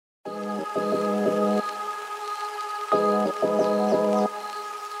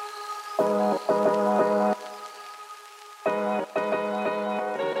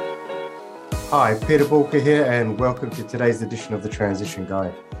Hi, Peter Walker here, and welcome to today's edition of the Transition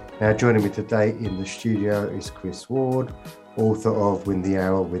Guide. Now, joining me today in the studio is Chris Ward, author of Win the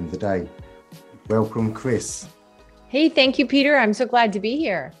Hour, Win the Day. Welcome, Chris. Hey, thank you, Peter. I'm so glad to be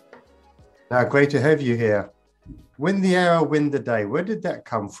here. Now, great to have you here. Win the Hour, Win the Day. Where did that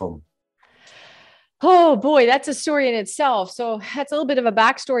come from? Oh boy, that's a story in itself. So that's a little bit of a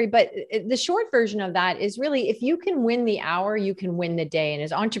backstory, but the short version of that is really, if you can win the hour, you can win the day. And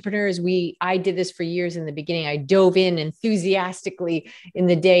as entrepreneurs, I did this for years in the beginning. I dove in enthusiastically in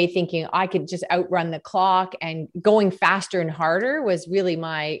the day thinking I could just outrun the clock, and going faster and harder was really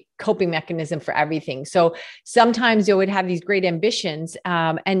my coping mechanism for everything. So sometimes you would have these great ambitions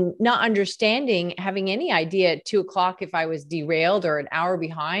and not understanding, having any idea at 2:00 if I was derailed or an hour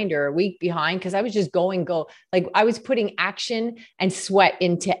behind or a week behind, because I was just like I was putting action and sweat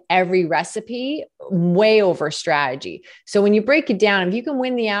into every recipe, way over strategy. So when you break it down, if you can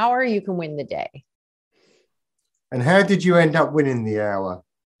win the hour, you can win the day. And how did you end up winning the hour?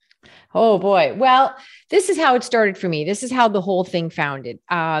 Oh boy. Well, this is how it started for me. This is how the whole thing founded.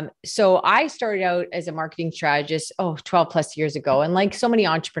 So I started out as a marketing strategist, 12 plus years ago. And like so many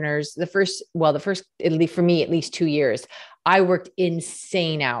entrepreneurs, the first, at least for me, at least 2 years, I worked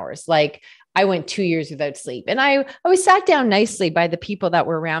insane hours. Like I went 2 years without sleep. And I was sat down nicely by the people that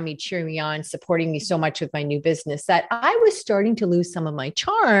were around me, cheering me on, supporting me so much with my new business, that I was starting to lose some of my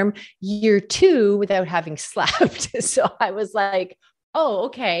charm year 2 without having slept. So I was like, oh,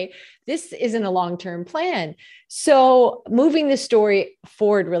 okay, this isn't a long-term plan. So moving the story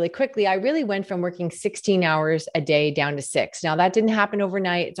forward really quickly, I really went from working 16 hours a day down to 6. Now that didn't happen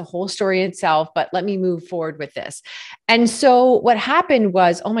overnight. It's a whole story in itself, but let me move forward with this. And so what happened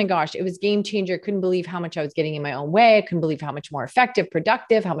was, oh my gosh, it was game changer. I couldn't believe how much I was getting in my own way. I couldn't believe how much more effective,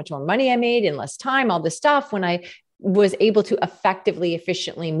 productive, how much more money I made in less time, all this stuff, when I was able to effectively,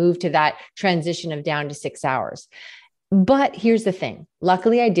 efficiently move to that transition of down to 6 hours. But here's the thing.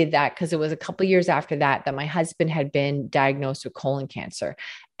 Luckily, I did that because it was a couple of years after that my husband had been diagnosed with colon cancer.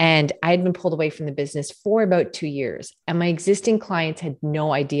 And I had been pulled away from the business for about 2 years. And my existing clients had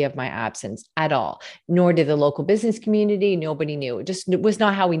no idea of my absence at all, nor did the local business community. Nobody knew. It was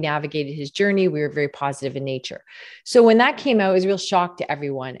not how we navigated his journey. We were very positive in nature. So when that came out, it was a real shock to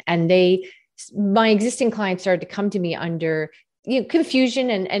everyone. And my existing clients started to come to me under confusion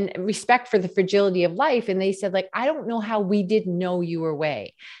and respect for the fragility of life. And they said, like, I don't know how we didn't know you were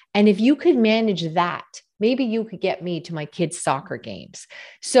away. And if you could manage that, maybe you could get me to my kids' soccer games.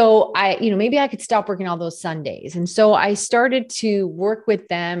 So maybe I could stop working all those Sundays. And so I started to work with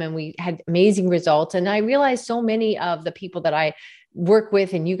them, and we had amazing results. And I realized so many of the people that I work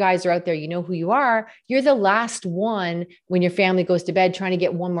with, and you guys are out there, you know who you are, you're the last one when your family goes to bed trying to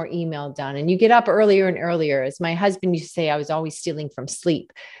get one more email done, and you get up earlier and earlier. As my husband used to say, I was always stealing from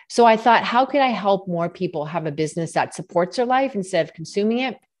sleep. So I thought, how could I help more people have a business that supports their life instead of consuming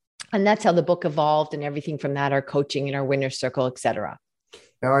it? And that's how the book evolved, and everything from that, our coaching and our winner's circle, etc.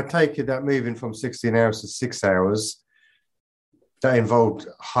 Now, I take it that moving from 16 hours to 6 hours, that involved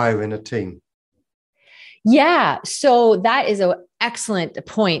hiring a team. Yeah. So that is an excellent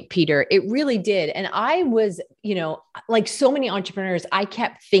point, Peter. It really did. And I was, like so many entrepreneurs, I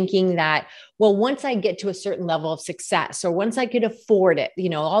kept thinking that, well, once I get to a certain level of success, or once I could afford it,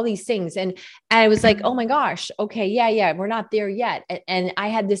 all these things. And I was like, oh my gosh, okay, yeah, we're not there yet. And I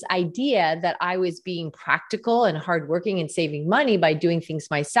had this idea that I was being practical and hardworking and saving money by doing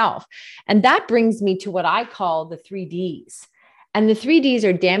things myself. And that brings me to what I call the 3Ds. And the 3Ds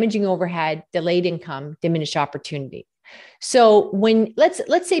are damaging overhead, delayed income, diminished opportunity. So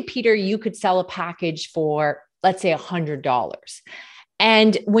let's say, Peter, you could sell a package for, let's say, $100.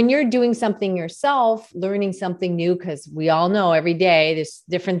 And when you're doing something yourself, learning something new, because we all know every day there's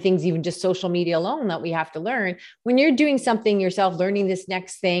different things, even just social media alone, that we have to learn. When you're doing something yourself, learning this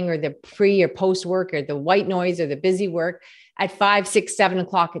next thing, or the pre or post work, or the white noise, or the busy work at 5, 6, 7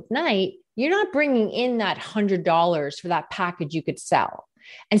 o'clock at night, you're not bringing in that $100 for that package you could sell.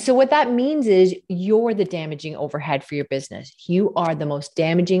 And so what that means is you're the damaging overhead for your business. You are the most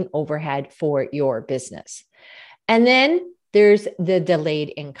damaging overhead for your business. And then there's the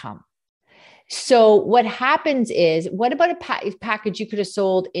delayed income. So what happens is, what about a package you could have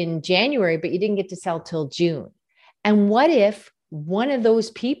sold in January, but you didn't get to sell till June? And what if one of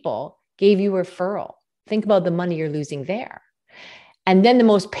those people gave you a referral? Think about the money you're losing there. And then the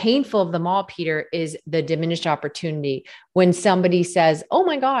most painful of them all, Peter, is the diminished opportunity. When somebody says, oh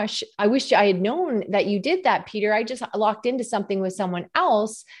my gosh, I wish I had known that you did that, Peter. I just locked into something with someone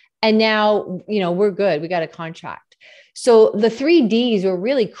else. And now, we're good. We got a contract. So the 3Ds were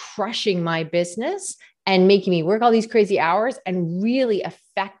really crushing my business and making me work all these crazy hours and really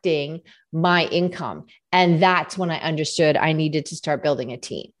affecting my income. And that's when I understood I needed to start building a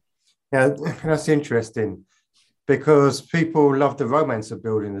team. Yeah, that's interesting because people love the romance of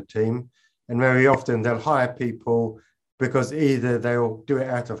building a team. And very often they'll hire people because either they'll do it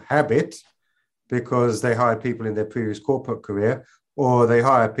out of habit because they hired people in their previous corporate career, or they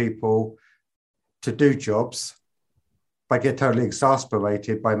hire people to do jobs but get totally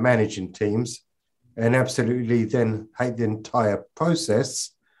exasperated by managing teams and absolutely then hate the entire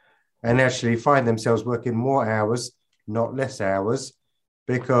process and actually find themselves working more hours, not less hours,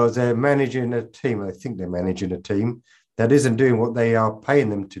 because they're managing a team, they think they're managing a team that isn't doing what they are paying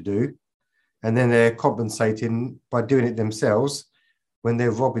them to do. And then they're compensating by doing it themselves when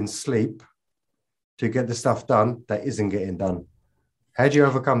they're robbing sleep to get the stuff done that isn't getting done. How do you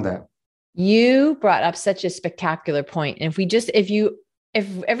overcome that? You brought up such a spectacular point. And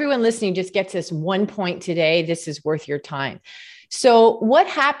if everyone listening just gets this one point today, this is worth your time. So what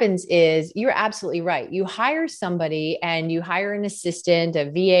happens is, you're absolutely right. You hire somebody and you hire an assistant, a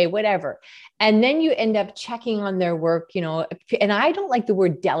VA, whatever. And then you end up checking on their work, and I don't like the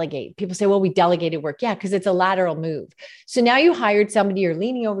word delegate. People say, well, we delegated work. Yeah, because it's a lateral move. So now you hired somebody, you're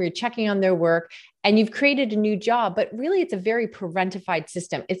leaning over, you're checking on their work, and you've created a new job, but really it's a very parentified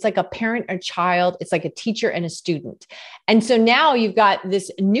system. It's like a parent, a child, it's like a teacher and a student. And so now you've got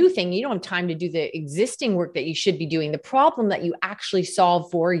this new thing. You don't have time to do the existing work that you should be doing. The problem that you actually solve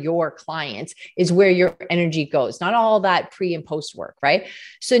for your clients is where your energy goes, not all that pre and post work, right?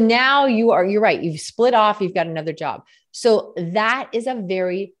 So now you're right. You've split off, you've got another job. So that is a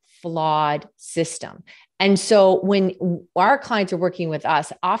very flawed system. And so when our clients are working with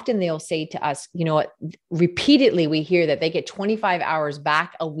us, often they'll say to us, repeatedly we hear that they get 25 hours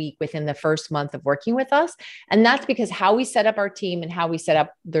back a week within the first month of working with us. And that's because how we set up our team and how we set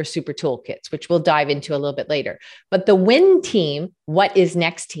up their super toolkits, which we'll dive into a little bit later. But the WIN team, what is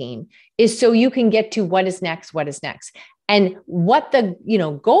next team, is so you can get to what is next. And what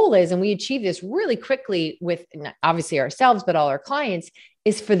the goal is, and we achieve this really quickly with obviously ourselves, but all our clients,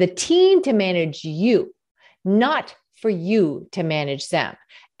 is for the team to manage you, not for you to manage them.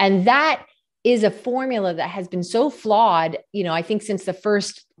 And that is a formula that has been so flawed, I think since the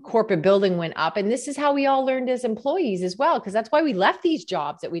first corporate building went up. And this is how we all learned as employees as well, because that's why we left these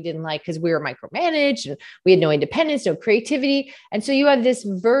jobs that we didn't like, because we were micromanaged and we had no independence, no creativity. And so you have this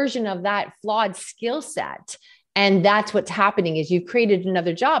version of that flawed skill set. And that's what's happening is you've created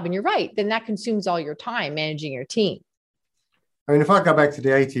another job, and you're right. Then that consumes all your time managing your team. I mean, if I go back to the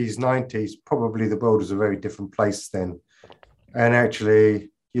 80s, 90s, probably the world was a very different place then. And actually,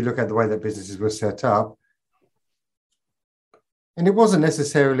 you look at the way that businesses were set up, and it wasn't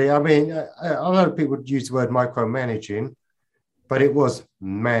necessarily, a lot of people would use the word micromanaging, but it was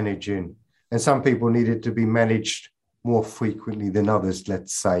managing. And some people needed to be managed more frequently than others,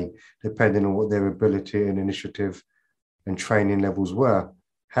 let's say, depending on what their ability and initiative and training levels were.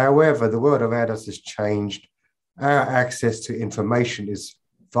 However, the world around us has changed. Our access to information is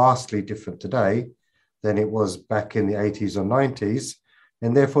vastly different today than it was back in the 80s or 90s.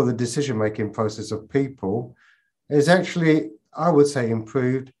 And therefore, the decision-making process of people is actually, I would say,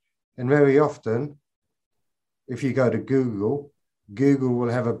 improved. And very often, if you go to Google, Google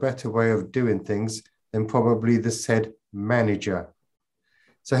will have a better way of doing things than probably the said manager.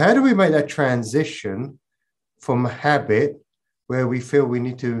 So how do we make that transition from habit, where we feel we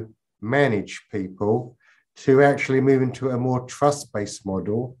need to manage people, to actually move into a more trust-based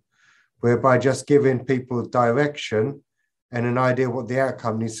model, whereby just giving people direction and an idea what the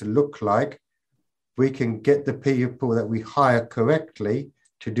outcome needs to look like, we can get the people that we hire correctly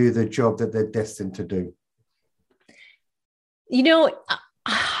to do the job that they're destined to do?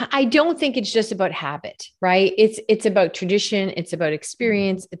 I don't think it's just about habit, right? It's about tradition. It's about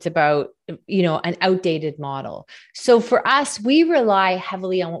experience. It's about, an outdated model. So for us, we rely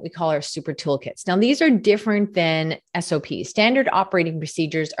heavily on what we call our super toolkits. Now, these are different than SOPs. Standard operating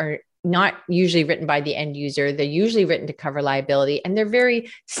procedures are not usually written by the end user. They're usually written to cover liability, and they're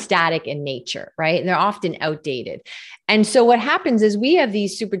very static in nature, right? And they're often outdated. And so what happens is we have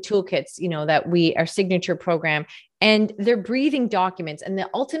these super toolkits, that our signature program, and they're breathing documents. And the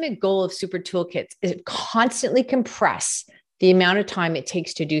ultimate goal of super toolkits is to constantly compress the amount of time it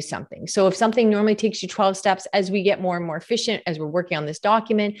takes to do something. So if something normally takes you 12 steps, as we get more and more efficient, as we're working on this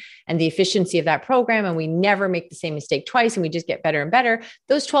document and the efficiency of that program, and we never make the same mistake twice, and we just get better and better,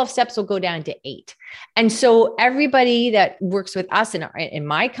 those 12 steps will go down to 8. And so everybody that works with us in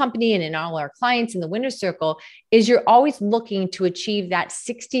my company and in all our clients in the winner's circle is you're always looking to achieve that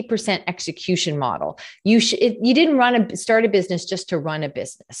 60% execution model. You didn't start a business just to run a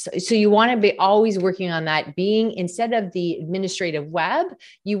business. So you want to be always working on that, being instead of the administrative web,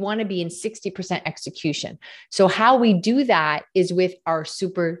 you want to be in 60% execution. So how we do that is with our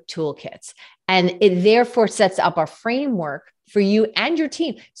super toolkits. And it therefore sets up a framework for you and your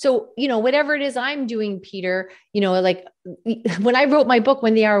team. So, whatever it is I'm doing, Peter, like when I wrote my book,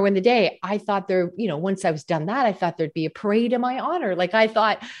 Win the Hour, Win the Day, I thought once I was done that, I thought there'd be a parade in my honor. Like I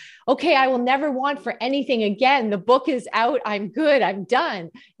thought, okay, I will never want for anything again. The book is out. I'm good. I'm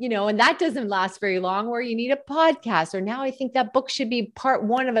done. And that doesn't last very long, where you need a podcast, or now I think that book should be part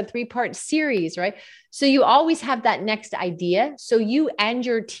one of a 3-part series, right? So you always have that next idea. So you and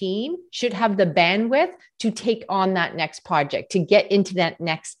your team should have the bandwidth to take on that next project, to get into that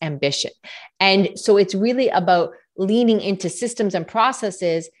next ambition. And so it's really about leaning into systems and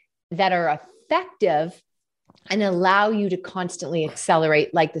processes that are effective and allow you to constantly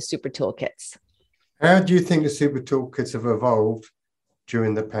accelerate, like the super toolkits. How do you think the super toolkits have evolved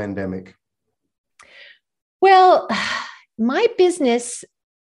during the pandemic? Well, my business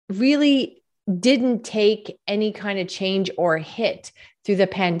really didn't take any kind of change or hit through the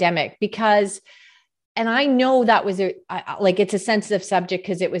pandemic and I know that was it's a sensitive subject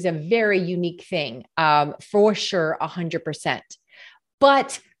because it was a very unique thing, for sure, 100%.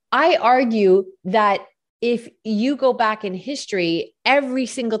 But I argue that if you go back in history, every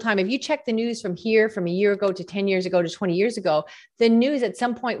single time, if you check the news from a year ago to 10 years ago to 20 years ago, the news at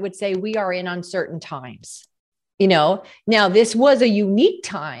some point would say we are in uncertain times. Now this was a unique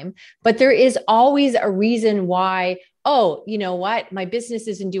time, but there is always a reason why, oh, you know what, my business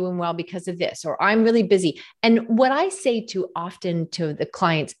isn't doing well because of this, or I'm really busy. And what I say often to the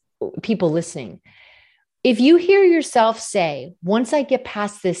clients, people listening, if you hear yourself say, once I get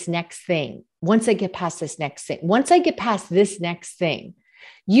past this next thing, once I get past this next thing, once I get past this next thing,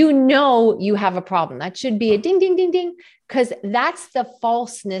 you have a problem. That should be a ding, ding, ding, ding, because that's the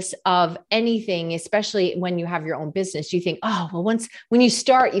falseness of anything, especially when you have your own business. You think, oh, well, when you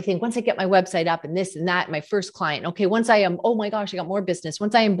start, you think, once I get my website up and this and that, my first client, okay, once I am, oh my gosh, I got more business.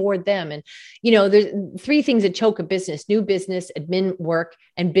 Once I onboard them. And, there's 3 things that choke a business: new business, admin work,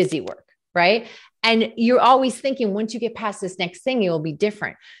 and busy work, right? And you're always thinking, once you get past this next thing, it will be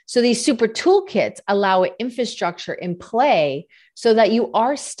different. So these super toolkits allow an infrastructure in play so that you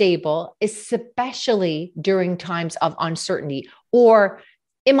are stable, especially during times of uncertainty. Or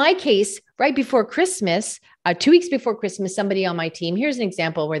in my case, right before Christmas, 2 weeks before Christmas, somebody on my team, here's an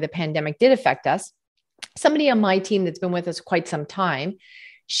example where the pandemic did affect us. Somebody on my team that's been with us quite some time,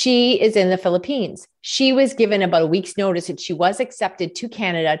 she is in the Philippines. She was given about a week's notice that she was accepted to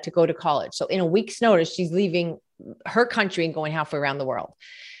Canada to go to college. So in a week's notice, she's leaving her country and going halfway around the world.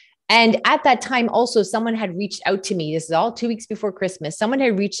 And at that time, also, someone had reached out to me. This is all 2 weeks before Christmas. Someone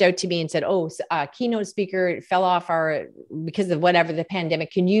had reached out to me and said, oh, keynote speaker fell off because of whatever, the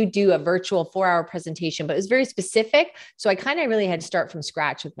pandemic. Can you do a virtual 4-hour presentation? But it was very specific. So I kind of really had to start from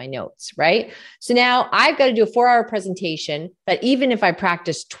scratch with my notes, right? So now I've got to do a 4-hour presentation. But even if I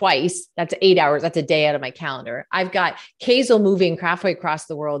practice twice, that's 8 hours. That's a day out of my calendar. I've got Kazel moving halfway across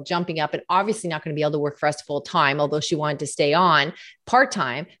the world, jumping up, and obviously not going to be able to work for us full time, although she wanted to stay on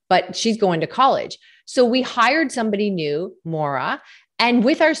part-time, but she's going to college. So we hired somebody new, Maura, and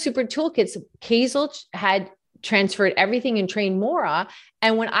with our super toolkits, Kazel had transferred everything and trained Maura.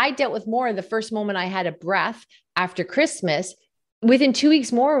 And when I dealt with Maura, the first moment I had a breath after Christmas, within 2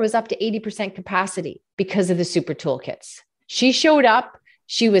 weeks, Maura was up to 80% capacity because of the super toolkits. She showed up,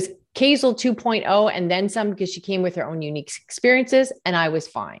 she was Kazel 2.0 and then some, because she came with her own unique experiences, and I was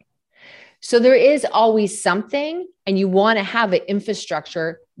fine. So there is always something, and you want to have an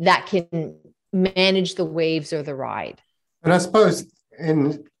infrastructure that can manage the waves or the ride. And I suppose I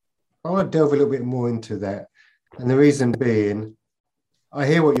want to delve a little bit more into that. And the reason being, I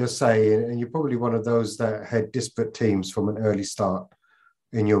hear what you're saying, and you're probably one of those that had disparate teams from an early start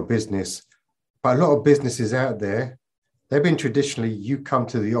in your business. But a lot of businesses out there, they've been traditionally, you come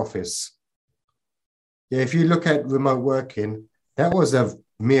to the office. Yeah, if you look at remote working, that was a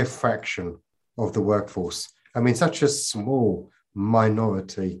mere fraction of the workforce. I mean, such a small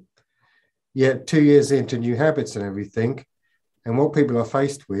minority. Yet 2 years into new habits and everything, and what people are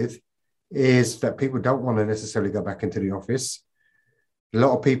faced with is that people don't want to necessarily go back into the office. A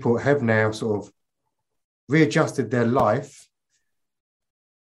lot of people have now sort of readjusted their life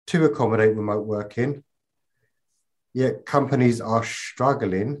to accommodate remote working, yet companies are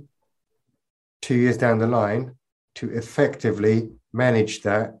struggling 2 years down the line to effectively manage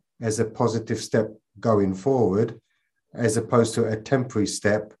that as a positive step going forward, as opposed to a temporary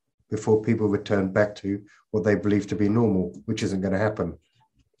step before people return back to what they believe to be normal, which isn't going to happen.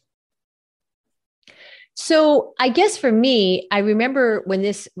 So I guess for me, I remember when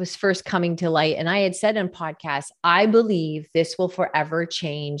this was first coming to light, and I had said on podcasts, I believe this will forever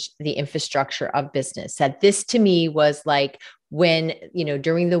change the infrastructure of business. That this to me was like when,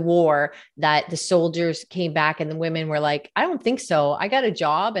 during the war, that the soldiers came back and the women were like, I don't think so. I got a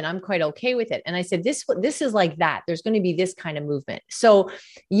job and I'm quite okay with it. And I said, this is like that. There's going to be this kind of movement. So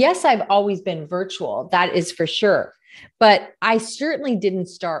yes, I've always been virtual. That is for sure. But I certainly didn't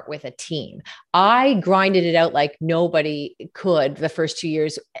start with a team. I grinded it out like nobody could the first 2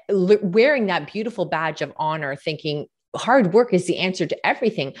 years, wearing that beautiful badge of honor, thinking hard work is the answer to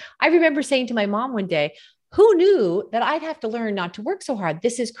everything. I remember saying to my mom one day, who knew that I'd have to learn not to work so hard?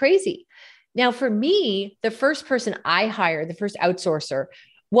 This is crazy. Now, for me, the first person I hired, the first outsourcer,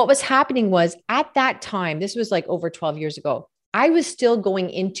 what was happening was at that time, this was like over 12 years ago, I was still going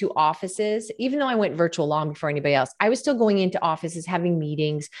into offices, even though I went virtual long before anybody else, I was still going into offices, having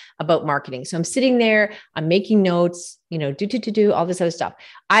meetings about marketing. So I'm sitting there, I'm making notes, do all this other stuff.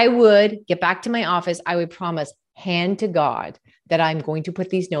 I would get back to my office. I would promise hand to God that I'm going to put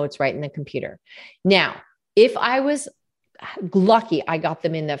these notes right in the computer. Now, if I was lucky, I got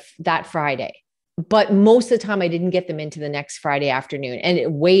them in that Friday. But most of the time I didn't get them into the next Friday afternoon, and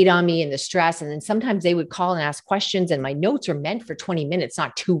it weighed on me and the stress. And then sometimes they would call and ask questions, and my notes are meant for 20 minutes,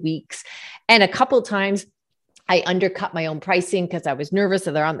 not 2 weeks. And a couple of times I undercut my own pricing because I was nervous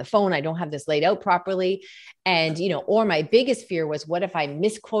that they're on the phone. I don't have this laid out properly. And, or my biggest fear was, what if I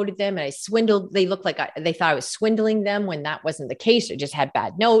misquoted them and I swindled? They looked like they thought I was swindling them when that wasn't the case. I just had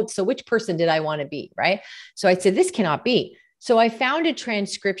bad notes. So which person did I want to be? Right. So I said, this cannot be. So I found a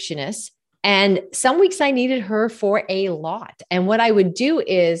transcriptionist. And some weeks I needed her for a lot. And what I would do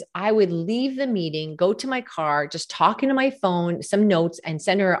is I would leave the meeting, go to my car, just talk into my phone, some notes, and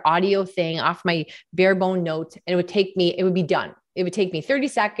send her an audio thing off my bare bone notes. And it would be done. It would take me 30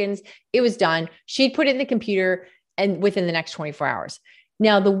 seconds. It was done. She'd put it in the computer and within the next 24 hours.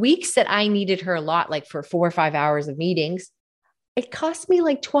 Now, the weeks that I needed her a lot, like for 4 or 5 hours of meetings, it cost me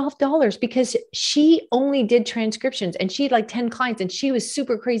like $12 because she only did transcriptions and she had like 10 clients and she was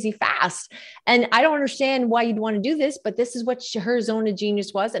super crazy fast. And I don't understand why you'd want to do this, but this is what her zone of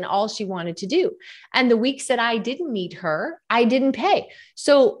genius was and all she wanted to do. And the weeks that I didn't need her, I didn't pay.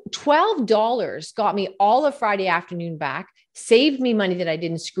 So $12 got me all of Friday afternoon back, saved me money that I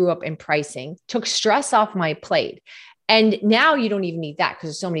didn't screw up in pricing, took stress off my plate. And now you don't even need that because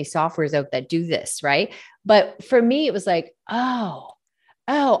there's so many softwares out that do this, right? But for me, it was like, oh,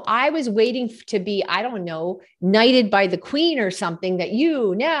 I was waiting to be, I don't know, knighted by the queen or something that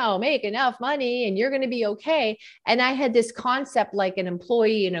you now make enough money and you're going to be okay. And I had this concept like an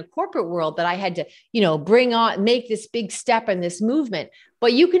employee in a corporate world that I had to, bring on, make this big step in this movement.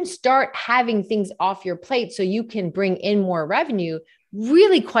 But you can start having things off your plate so you can bring in more revenue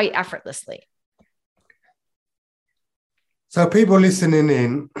really quite effortlessly. So people listening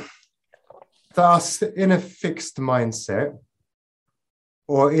in that are in a fixed mindset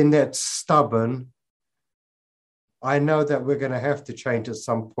or in that stubborn, I know that we're going to have to change at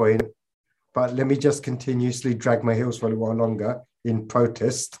some point, but let me just continuously drag my heels for a little while longer in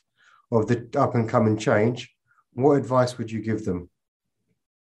protest of the up and coming change. What advice would you give them?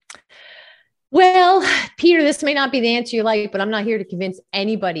 Well, Peter, this may not be the answer you like, but I'm not here to convince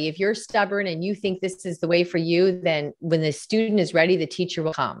anybody. If you're stubborn and you think this is the way for you, then when the student is ready, the teacher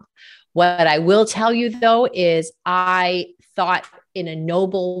will come. What I will tell you, though, is I thought in a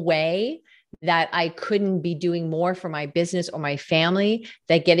noble way that I couldn't be doing more for my business or my family,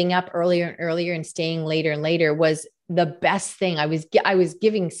 that getting up earlier and earlier and staying later and later was the best thing. I was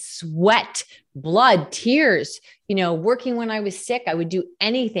giving sweat, blood, tears, working when I was sick. I would do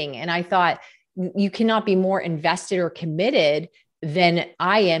anything. And I thought, you cannot be more invested or committed than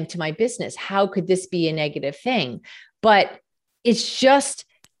I am to my business. How could this be a negative thing? But it's just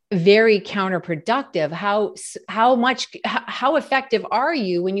very counterproductive. How effective are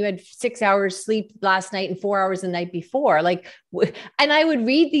you when you had 6 hours sleep last night and 4 hours the night before? And I would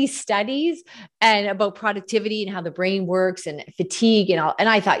read these studies and about productivity and how the brain works and fatigue and all. And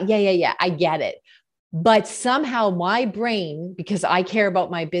I thought, yeah, I get it. But somehow my brain, because I care about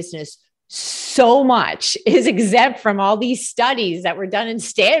my business so much, is exempt from all these studies that were done in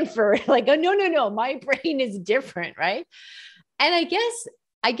Stanford. Like, oh, no, my brain is different, right? And I guess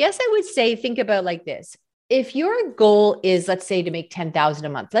I would say, think about like this. If your goal is, let's say, to make 10,000 a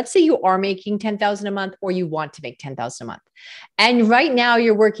month, let's say you are making 10,000 a month, or you want to make 10,000 a month. And right now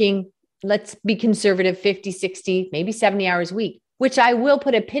you're working, let's be conservative, 50, 60, maybe 70 hours a week. which I will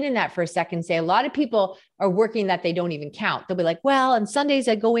put a pin in that for a second and say a lot of people are working that they don't even count. They'll be like, well, on Sundays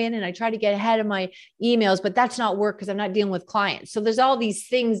I go in and I try to get ahead of my emails, but that's not work because I'm not dealing with clients. So there's all these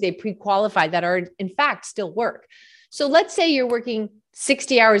things they pre-qualify that are in fact still work. So let's say you're working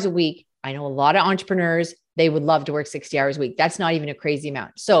 60 hours a week. I know a lot of entrepreneurs, they would love to work 60 hours a week. That's not even a crazy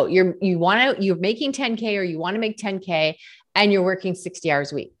amount. So you're making 10K or you want to make 10K and you're working 60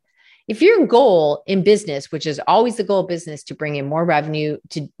 hours a week. If your goal in business, which is always the goal of business to bring in more revenue,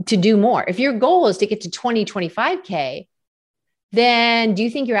 to do more, if your goal is to get to 20, 25K, then do you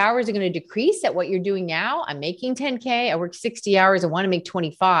think your hours are going to decrease at what you're doing now? I'm making 10K, I work 60 hours, I want to make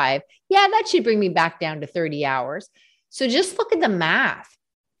 25. Yeah, that should bring me back down to 30 hours. So just look at the math.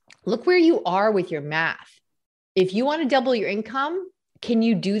 Look where you are with your math. If you want to double your income, can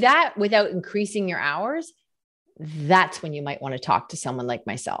you do that without increasing your hours? That's when you might want to talk to someone like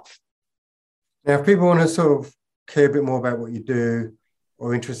myself. Now, if people want to sort of care a bit more about what you do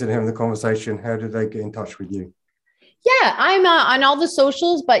or interested in having the conversation, how do they get in touch with you? Yeah, I'm on all the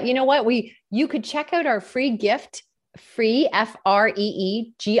socials, but you know what? You could check out our free gift, free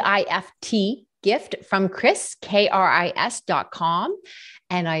FREEGIFT gift from Kris, KRIS.com.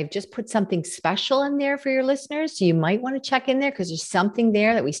 And I've just put something special in there for your listeners. So you might want to check in there because there's something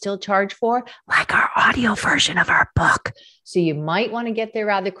there that we still charge for, like our audio version of our book. So you might want to get there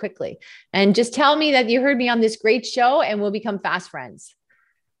rather quickly. And just tell me that you heard me on this great show and we'll become fast friends.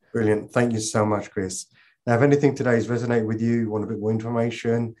 Brilliant. Thank you so much, Kris. Now, if anything today has resonated with you, you want a bit more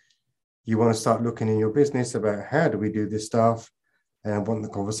information, you want to start looking in your business about how do we do this stuff, and want the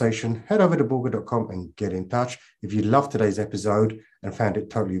conversation, head over to Bulgur.com and get in touch. If you loved today's episode and found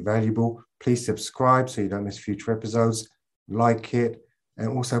it totally valuable, please subscribe so you don't miss future episodes, like it, and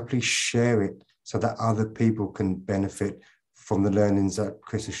also please share it so that other people can benefit from the learnings that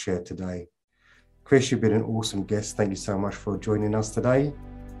Kris has shared today. Kris, you've been an awesome guest. Thank you so much for joining us today.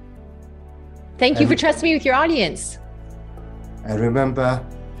 Thank you for trusting me with your audience. And remember,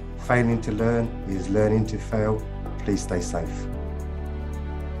 failing to learn is learning to fail. Please stay safe.